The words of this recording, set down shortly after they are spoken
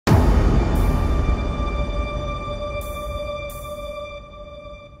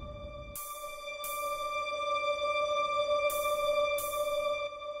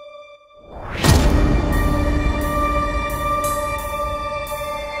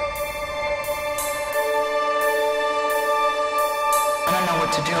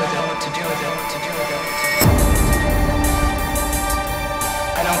what to do with it, what to do with it, what to do with it.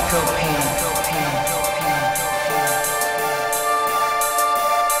 I don't feel pain,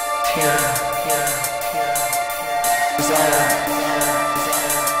 fear, desire.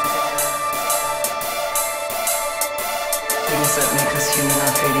 Things that make us human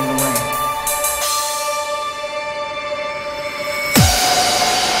are fading away.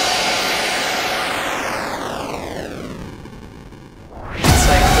 It's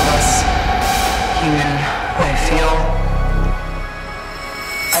like the less human I feel,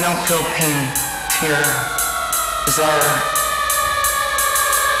 I don't feel pain, fear, desire.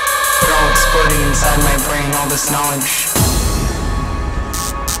 They're all exploding inside my brain, all this knowledge.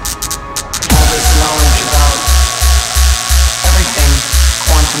 All this knowledge about everything,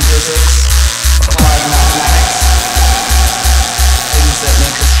 quantum physics, applied mathematics.